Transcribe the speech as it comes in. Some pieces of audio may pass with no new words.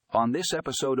On this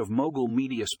episode of Mogul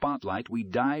Media Spotlight, we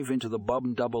dive into the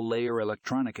BUBM double-layer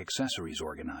electronic accessories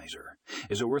organizer.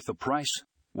 Is it worth the price?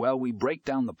 Well, we break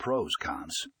down the pros,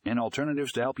 cons, and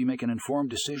alternatives to help you make an informed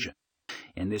decision.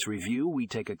 In this review, we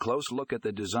take a close look at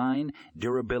the design,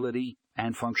 durability,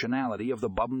 and functionality of the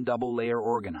BUBM double-layer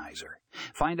organizer.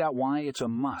 Find out why it's a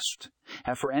must.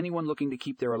 And for anyone looking to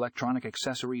keep their electronic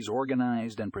accessories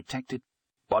organized and protected.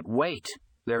 But wait,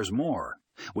 there's more.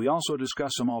 We also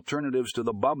discuss some alternatives to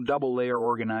the BUBM double-layer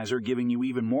organizer, giving you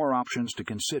even more options to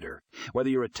consider. Whether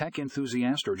you're a tech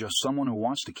enthusiast or just someone who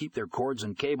wants to keep their cords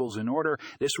and cables in order,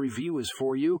 this review is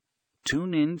for you.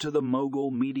 Tune in to the Mogul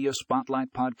Media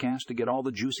Spotlight podcast to get all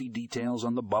the juicy details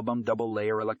on the BUBM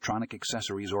double-layer electronic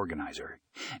accessories organizer.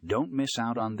 Don't miss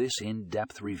out on this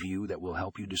in-depth review that will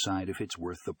help you decide if it's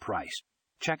worth the price.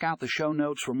 Check out the show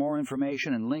notes for more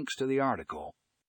information and links to the article.